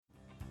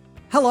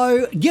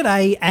Hello,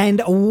 g'day,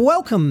 and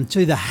welcome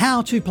to the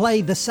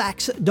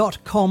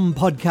howtoplaythesax.com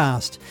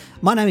podcast.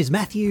 My name is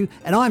Matthew,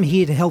 and I'm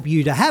here to help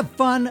you to have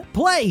fun,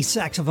 play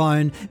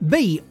saxophone,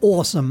 be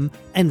awesome,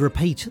 and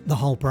repeat the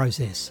whole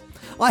process.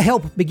 I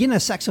help beginner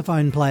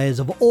saxophone players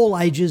of all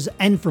ages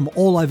and from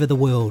all over the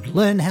world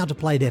learn how to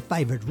play their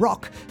favourite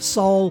rock,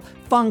 soul,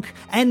 funk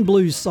and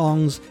blues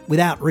songs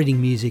without reading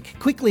music,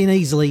 quickly and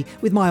easily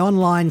with my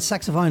online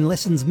saxophone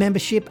lessons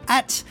membership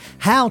at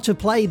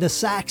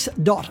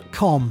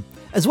howtoplaythesax.com,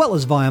 as well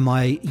as via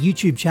my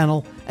YouTube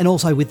channel and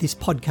also with this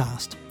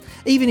podcast.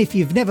 Even if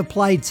you've never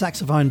played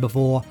saxophone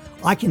before,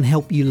 I can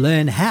help you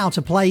learn how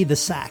to play the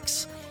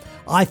sax.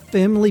 I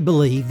firmly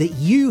believe that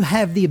you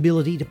have the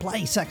ability to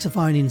play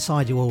saxophone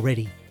inside you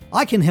already.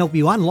 I can help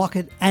you unlock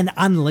it and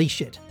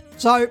unleash it.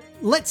 So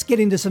let's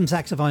get into some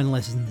saxophone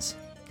lessons.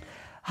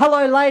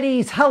 Hello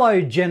ladies,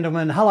 hello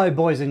gentlemen, hello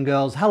boys and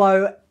girls,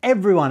 hello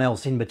everyone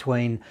else in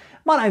between.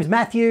 My name's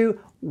Matthew.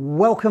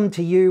 Welcome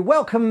to you.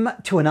 Welcome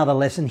to another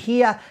lesson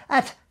here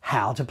at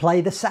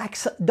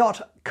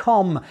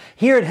howtoplaythesax.com.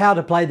 Here at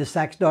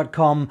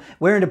howtoplaythesax.com,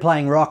 we're into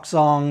playing rock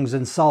songs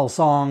and soul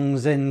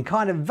songs and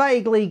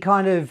vaguely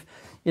cool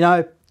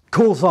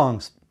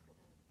songs.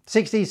 60s,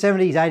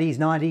 70s, 80s,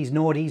 90s,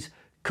 noughties,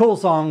 cool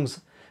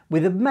songs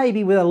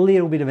maybe with a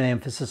little bit of an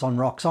emphasis on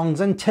rock songs.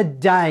 And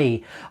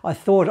today I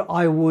thought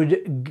I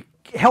would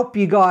help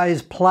you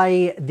guys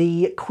play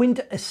the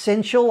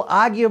quintessential,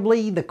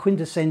 arguably the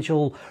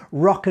quintessential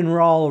rock and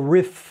roll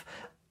riff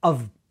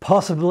of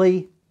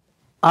arguably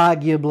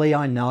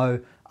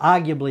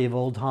of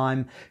all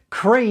time,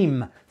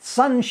 Cream,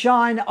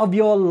 Sunshine of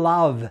Your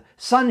Love.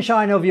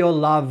 Sunshine of Your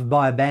Love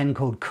by a band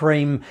called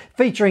Cream,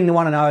 featuring the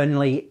one and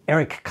only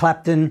Eric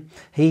Clapton.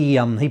 He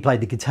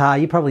played the guitar.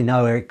 You probably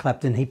know Eric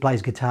Clapton. He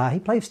plays guitar.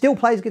 Still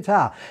plays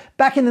guitar.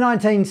 Back in the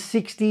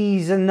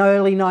 1960s and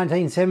early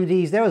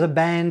 1970s, there was a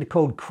band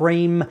called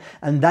Cream,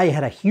 and they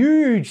had a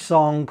huge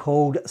song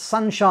called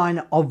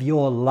Sunshine of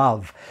Your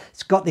Love.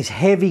 It's got this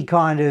heavy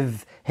kind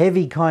of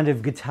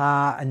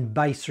guitar and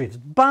bass riffs.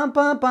 Bump,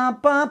 bump,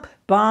 bump, bump,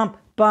 bump,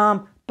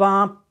 bump,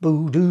 bump,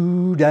 boo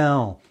doo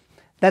down.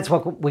 That's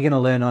what we're going to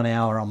learn on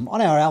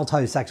our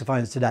alto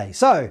saxophones today.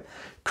 So,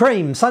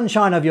 Cream,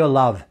 Sunshine of Your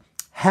Love.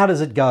 How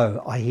does it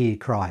go? I hear you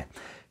cry.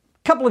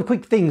 Couple of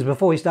quick things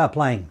before we start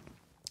playing.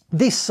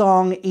 This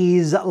song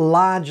is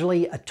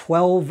largely a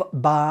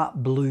 12-bar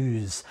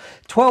blues.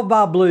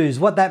 12-bar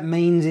blues, what that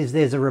means is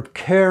there's a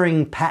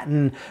recurring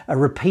pattern, a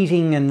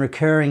repeating and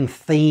recurring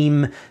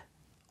theme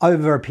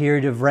over a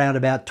period of round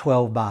about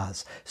 12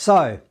 bars.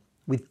 So,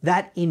 with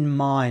that in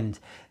mind,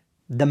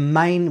 with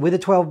a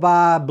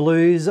 12-bar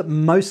blues,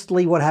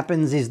 mostly what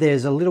happens is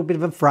there's a little bit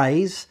of a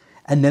phrase,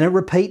 and then it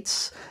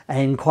repeats,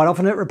 and quite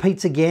often it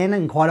repeats again,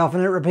 and quite often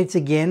it repeats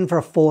again for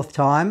a fourth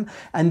time,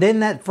 and then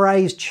that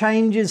phrase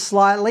changes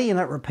slightly and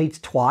it repeats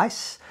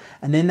twice,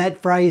 and then that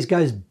phrase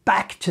goes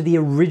back to the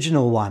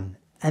original one,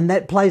 and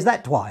that plays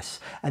that twice.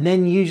 And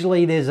then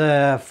usually there's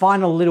a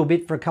final little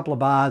bit for a couple of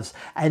bars,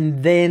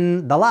 and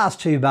then the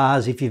last two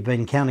bars, if you've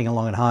been counting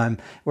along at home,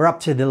 we're up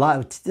to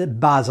the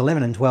bars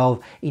 11 and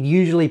 12, it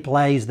usually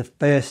plays the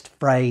first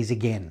phrase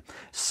again.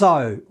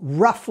 So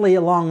roughly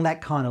along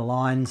that kind of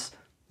lines,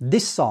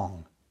 this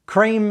song,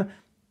 Cream,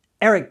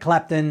 Eric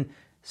Clapton,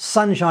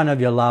 Sunshine of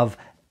Your Love,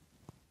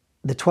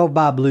 the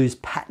 12-bar blues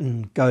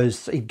pattern goes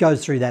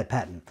through that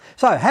pattern.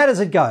 So how does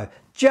it go?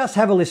 Just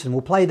have a listen.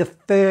 We'll play the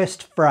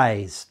first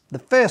phrase. The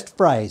first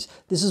phrase.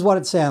 This is what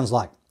it sounds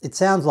like. It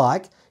sounds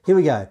like, here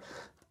we go.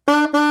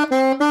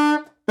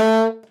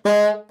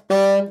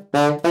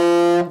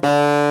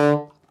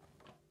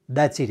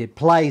 That's it. It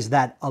plays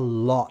that a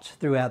lot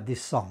throughout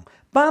this song.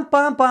 Bump,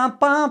 bump, bump,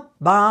 bump,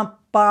 bump,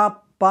 bump,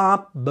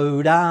 bump,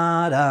 boo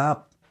da da.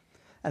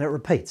 And it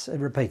repeats.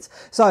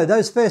 So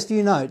those first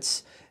few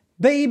notes,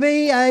 B,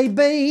 B, A,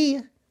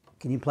 B.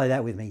 Can you play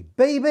that with me?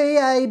 B, B,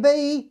 A,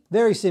 B.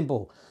 Very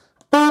simple.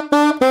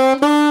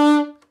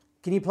 Can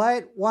you play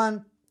it?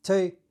 1,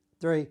 2,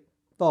 3,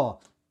 4.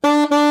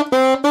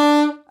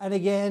 And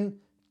again,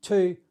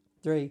 2,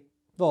 3,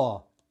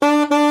 4.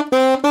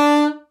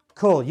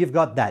 Cool, you've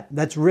got that.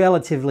 That's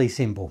relatively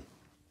simple.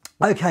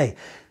 Okay,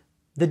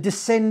 the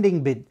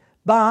descending bit.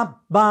 Bump,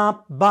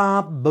 bump,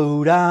 bump,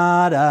 boo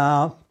da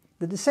da.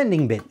 The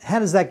descending bit. How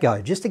does that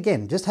go? Just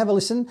have a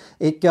listen.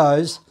 It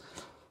goes.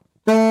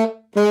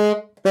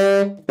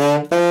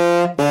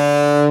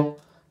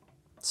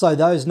 So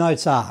those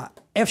notes are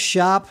F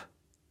sharp,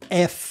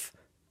 F,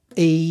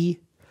 E,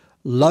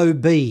 low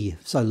B.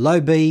 So low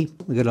B,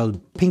 we've got a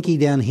pinky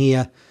down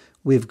here.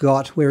 We've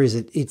got, where is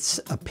it? It's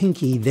a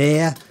pinky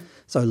there.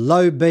 So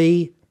low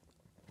B,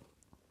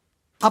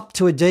 up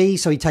to a D.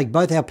 So we take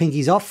both our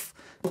pinkies off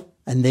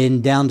and then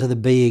down to the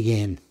B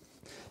again.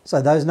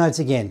 So those notes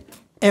again,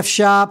 F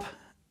sharp,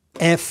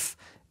 F,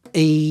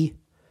 E,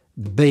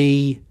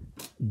 B,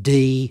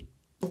 D,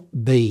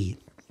 B.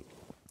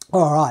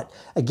 All right,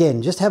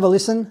 again, just have a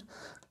listen.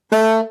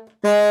 Can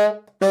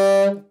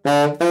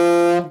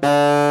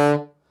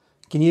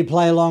you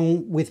play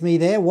along with me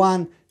there?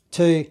 1,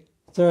 2,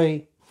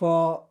 3,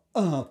 4.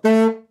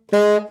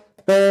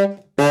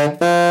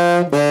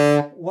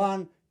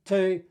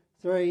 2,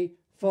 3,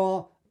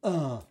 4.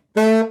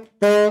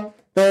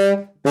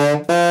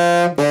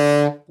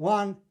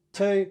 1,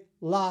 2.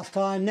 Last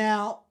time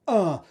now.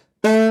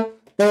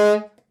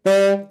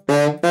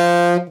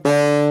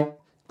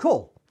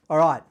 Cool. All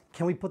right.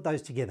 Can we put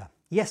those together?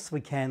 Yes,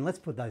 we can. Let's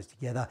put those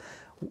together.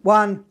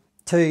 1,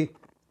 2,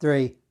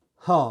 3.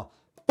 Ha.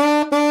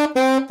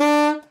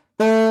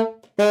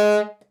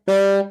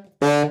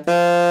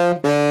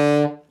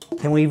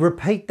 Can we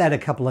repeat that a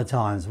couple of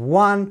times?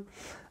 1,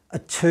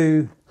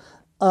 2,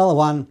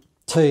 1,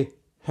 2,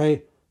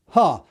 3,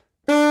 ha.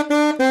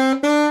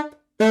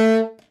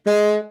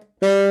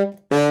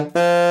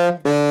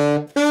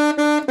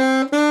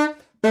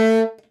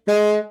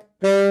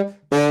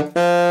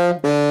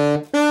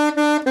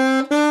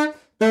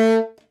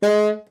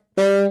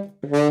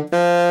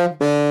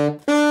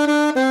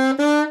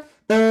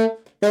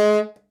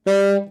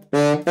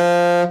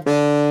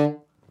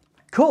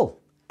 Cool.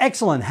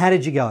 Excellent. How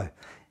did you go?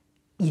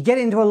 You get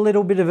into a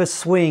little bit of a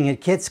swing.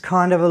 It gets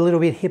kind of a little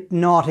bit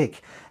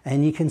hypnotic,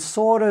 and you can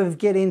sort of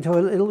get into a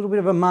little bit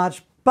of a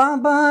march.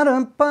 Kind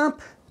of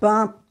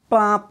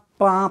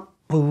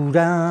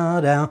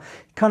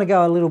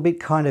go a little bit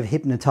kind of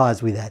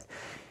hypnotized with that.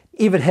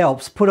 If it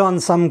helps, put on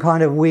some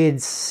kind of weird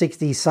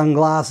 60s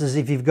sunglasses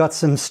if you've got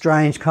some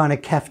strange kind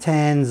of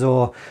caftans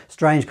or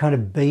strange kind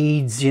of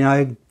beads, you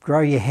know, grow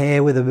your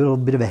hair with a little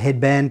bit of a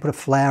headband, put a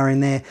flower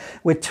in there.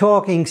 We're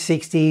talking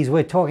 60s,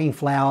 we're talking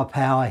flower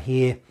power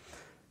here.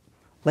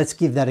 Let's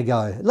give that a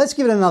go. Let's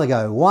give it another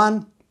go.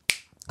 1,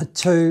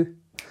 2,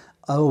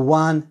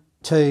 1,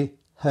 2,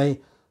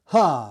 3,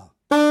 ha.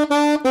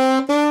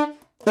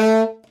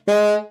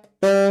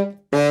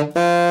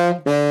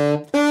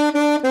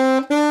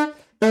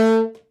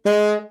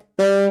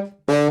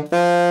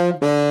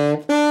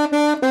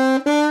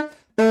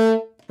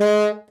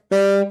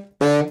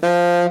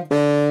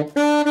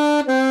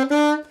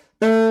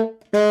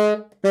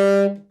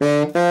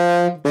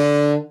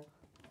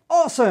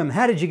 Awesome.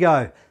 How did you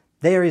go?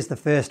 There is the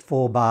first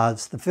 4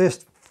 bars, the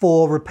first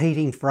 4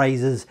 repeating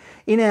phrases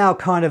in our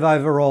kind of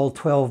overall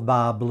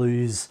 12-bar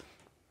blues,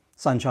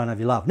 Sunshine of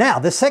Your Love. Now,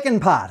 the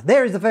second part,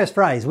 there is the first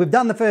phrase. We've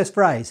done the first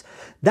phrase.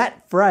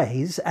 That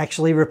phrase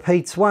actually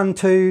repeats 1,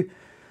 2,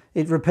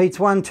 it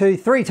repeats 1, 2,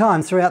 3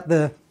 times throughout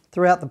the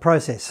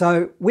process.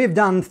 So we've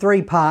done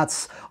 3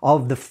 parts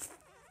of the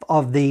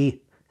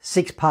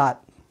 6-part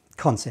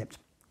concept.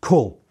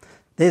 Cool.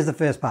 There's the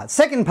first part.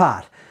 Second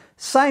part,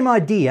 same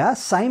idea,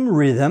 same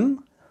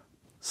rhythm,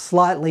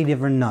 slightly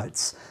different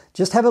notes.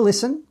 Just have a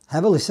listen,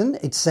 have a listen.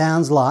 It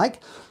sounds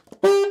like...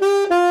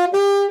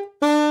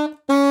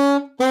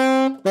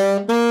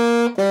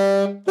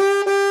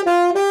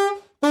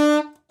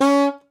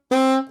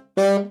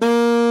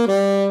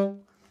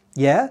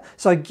 Yeah,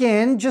 so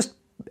again, just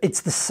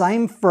it's the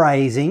same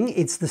phrasing,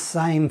 it's the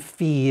same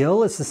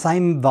feel, it's the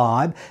same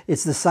vibe,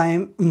 it's the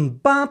same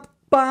bop,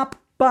 bop,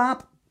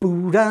 bop,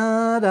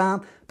 boo-da-da,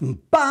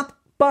 bop,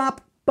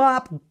 bop,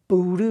 bop,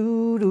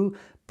 boo-doo-doo,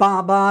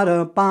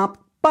 ba-ba-da,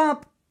 bop,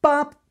 bop,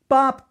 bop,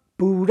 bop,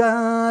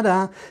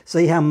 boo-da-da.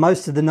 See how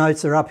most of the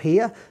notes are up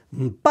here?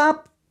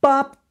 Bop,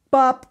 bop,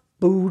 bop,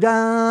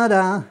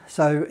 boo-da-da.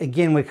 So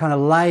again, we're kind of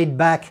laid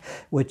back,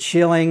 we're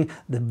chilling.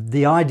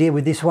 The idea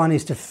with this one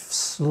is to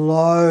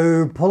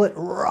pull it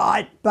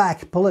right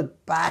back, pull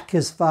it back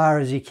as far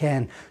as you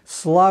can.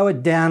 Slow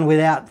it down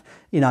without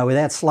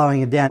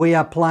slowing it down. We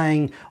are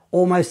playing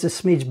almost a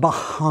smidge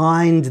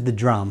behind the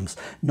drums,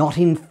 not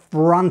in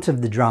front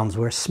of the drums.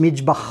 We're a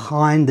smidge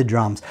behind the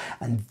drums.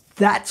 And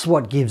that's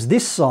what gives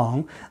this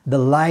song the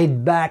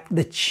laid back,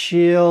 the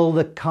chill,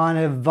 the kind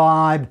of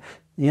vibe,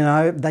 you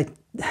know,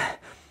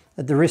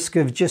 at the risk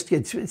of just,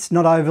 it's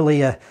not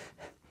overly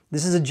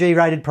this is a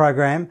G-rated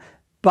program,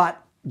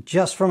 but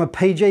just from a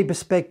PG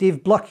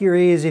perspective, block your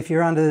ears if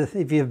you're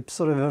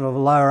sort of of a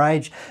lower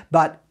age.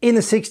 But in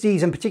the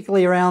 60s, and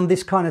particularly around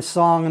this kind of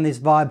song and this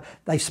vibe,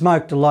 they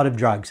smoked a lot of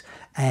drugs.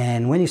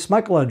 And when you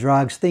smoke a lot of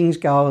drugs, things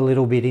go a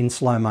little bit in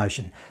slow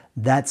motion.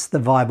 That's the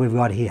vibe we've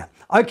got here.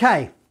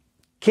 Okay,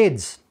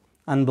 kids,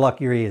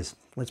 unblock your ears.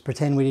 Let's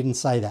pretend we didn't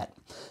say that.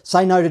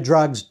 Say no to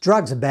drugs.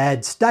 Drugs are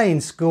bad. Stay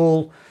in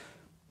school,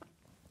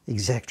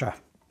 etc.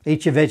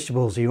 Eat your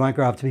vegetables or you won't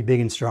grow up to be big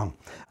and strong.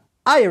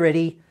 Are you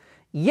ready?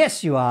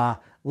 Yes, you are.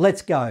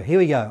 Let's go. Here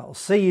we go. I'll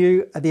see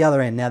you at the other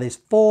end. Now, there's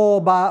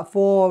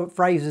 4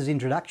 phrases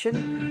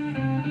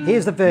introduction.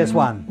 Here's the first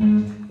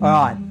one. All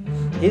right.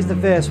 Here's the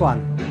first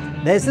one.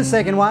 There's the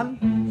second one.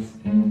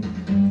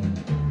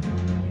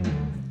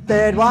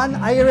 Third one.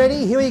 Are you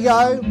ready? Here we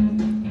go.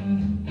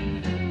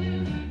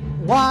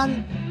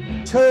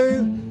 1,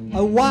 2.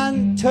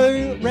 1,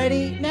 2.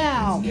 Ready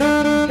now.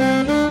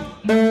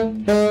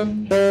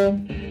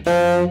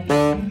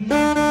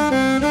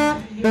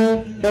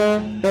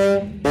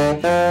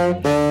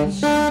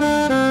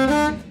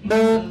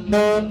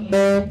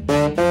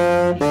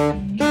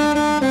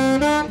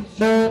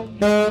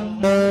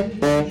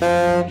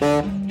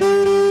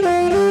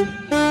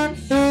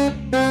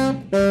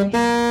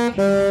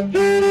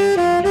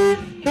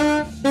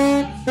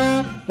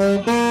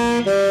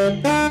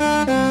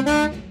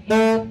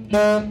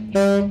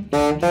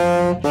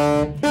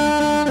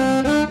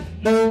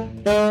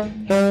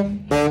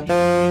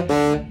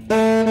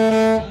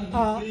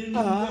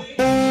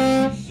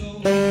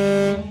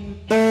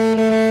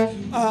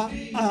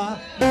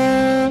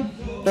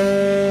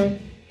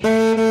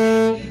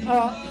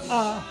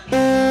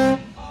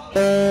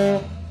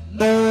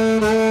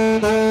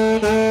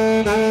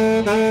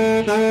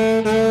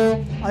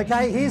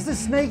 Okay, here's the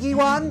sneaky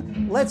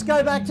one. Let's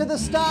go back to the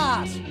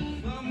start.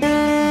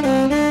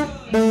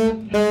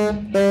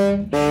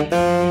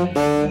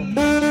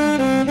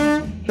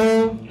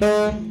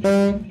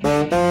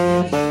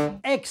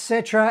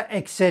 Etc.,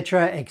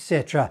 etc.,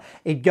 etc.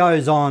 It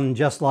goes on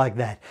just like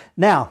that.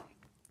 Now,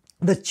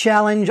 the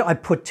challenge I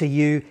put to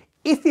you,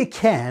 if you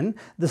can,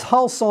 this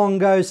whole song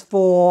goes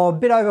for a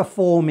bit over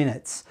 4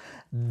 minutes.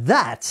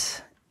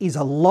 That is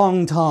a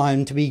long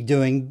time to be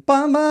doing.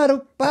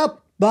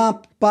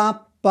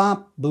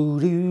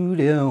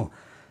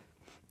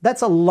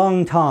 That's a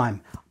long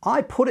time.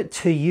 I put it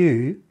to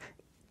you,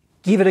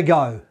 give it a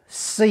go.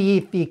 See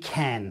if you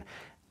can.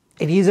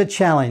 It is a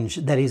challenge.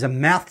 That is a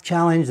mouth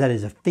challenge. That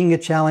is a finger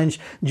challenge.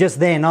 Just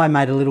then I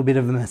made a little bit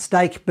of a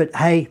mistake, but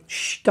hey,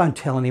 shh, don't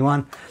tell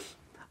anyone.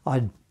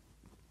 I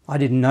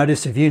didn't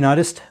notice if you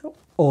noticed,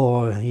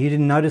 or you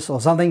didn't notice or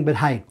something, but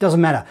hey,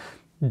 doesn't matter.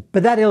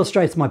 But that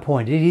illustrates my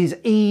point. It is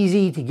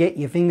easy to get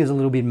your fingers a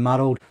little bit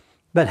muddled,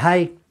 but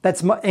hey,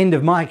 that's the end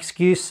of my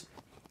excuse.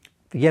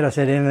 Forget I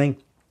said anything.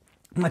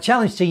 My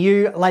challenge to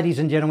you, ladies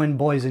and gentlemen,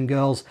 boys and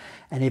girls,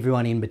 and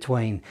everyone in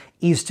between,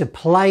 is to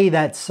play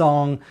that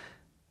song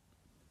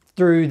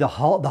through the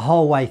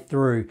whole way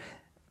through.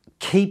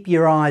 Keep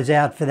your eyes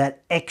out for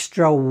that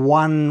extra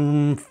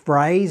one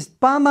phrase. They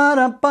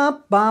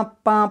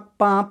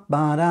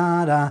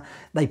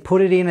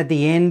put it in at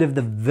the end of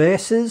the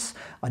verses.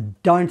 I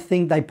don't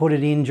think they put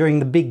it in during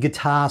the big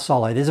guitar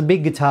solo. There's a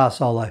big guitar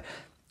solo.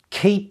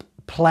 Keep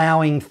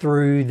plowing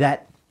through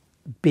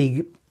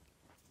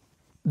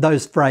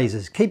those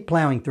phrases. Keep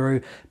plowing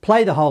through.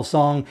 Play the whole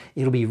song.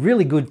 It'll be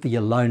really good for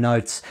your low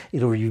notes.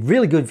 It'll be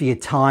really good for your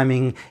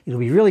timing. It'll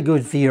be really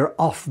good for your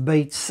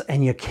offbeats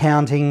and your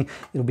counting.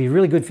 It'll be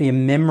really good for your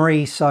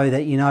memory so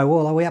that you know,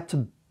 well, are we up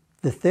to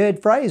the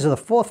third phrase or the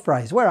fourth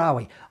phrase? Where are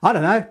we? I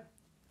don't know.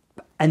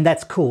 And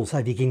that's cool. So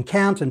if you can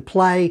count and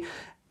play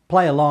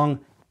along,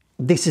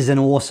 this is an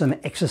awesome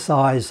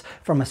exercise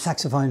from a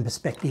saxophone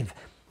perspective.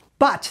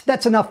 But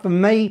that's enough for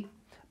me.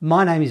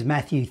 My name is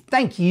Matthew.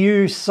 Thank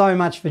you so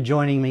much for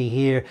joining me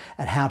here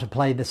at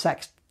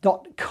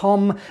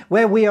howtoplaythesax.com,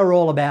 where we are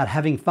all about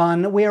having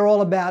fun. We're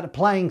all about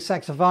playing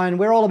saxophone.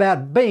 We're all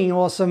about being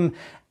awesome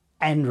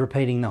and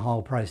repeating the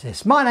whole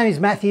process. My name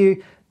is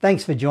Matthew.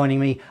 Thanks for joining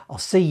me. I'll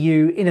see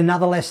you in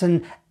another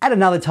lesson at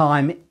another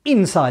time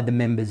inside the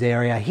members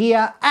area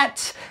here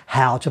at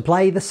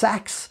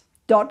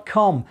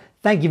howtoplaythesax.com.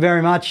 Thank you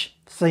very much.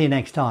 See you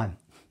next time.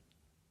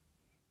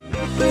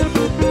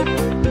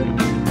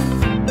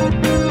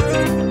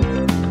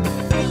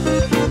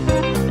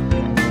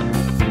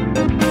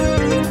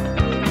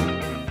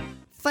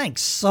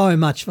 Thanks so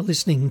much for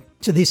listening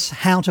to this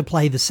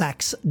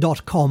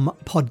howtoplaythesax.com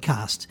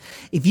podcast.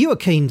 If you are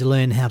keen to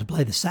learn how to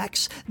play the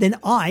sax, then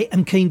I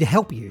am keen to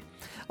help you.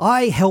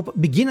 I help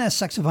beginner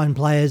saxophone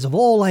players of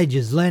all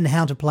ages learn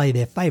how to play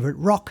their favourite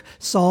rock,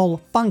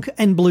 soul, funk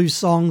and blues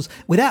songs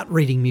without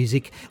reading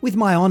music with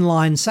my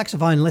online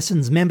saxophone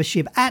lessons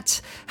membership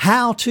at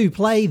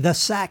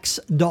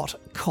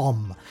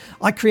howtoplaythesax.com.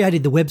 I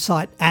created the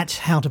website at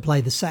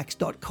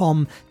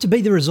howtoplaythesax.com to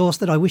be the resource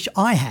that I wish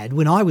I had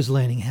when I was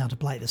learning how to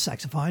play the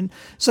saxophone,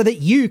 so that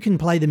you can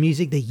play the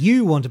music that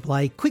you want to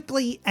play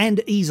quickly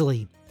and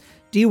easily.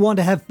 Do you want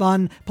to have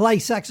fun, play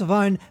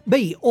saxophone,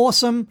 be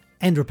awesome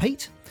and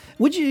repeat?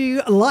 Would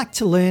you like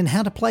to learn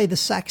how to play the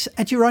sax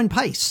at your own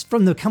pace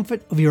from the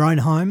comfort of your own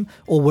home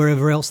or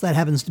wherever else that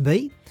happens to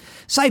be?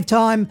 Save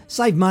time,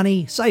 save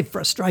money, save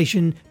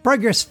frustration,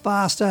 progress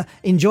faster,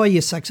 enjoy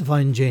your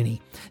saxophone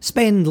journey.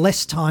 Spend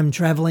less time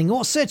travelling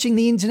or searching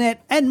the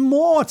internet and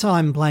more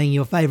time playing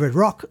your favourite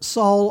rock,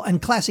 soul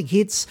and classic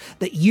hits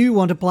that you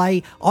want to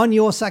play on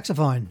your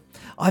saxophone.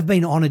 I've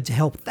been honoured to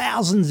help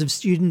thousands of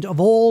students of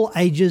all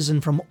ages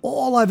and from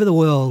all over the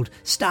world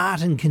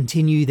start and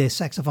continue their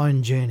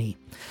saxophone journey.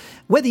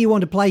 Whether you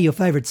want to play your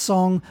favourite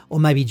song, or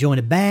maybe join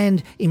a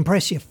band,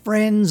 impress your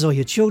friends or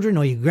your children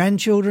or your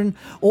grandchildren,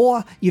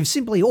 or you've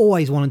simply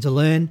always wanted to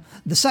learn,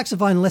 the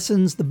saxophone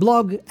lessons, the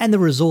blog and the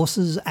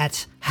resources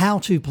at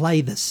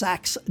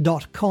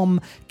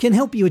howtoplaythesax.com can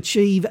help you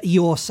achieve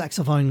your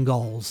saxophone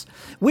goals.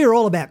 We're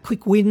all about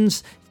quick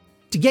wins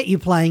to get you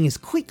playing as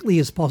quickly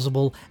as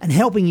possible and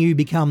helping you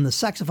become the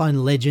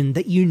saxophone legend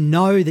that you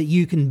know that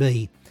you can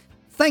be.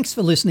 Thanks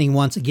for listening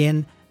once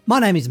again. My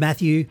name is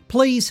Matthew.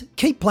 Please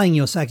keep playing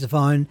your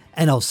saxophone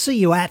and I'll see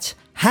you at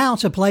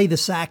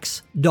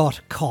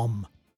howtoplaythesax.com.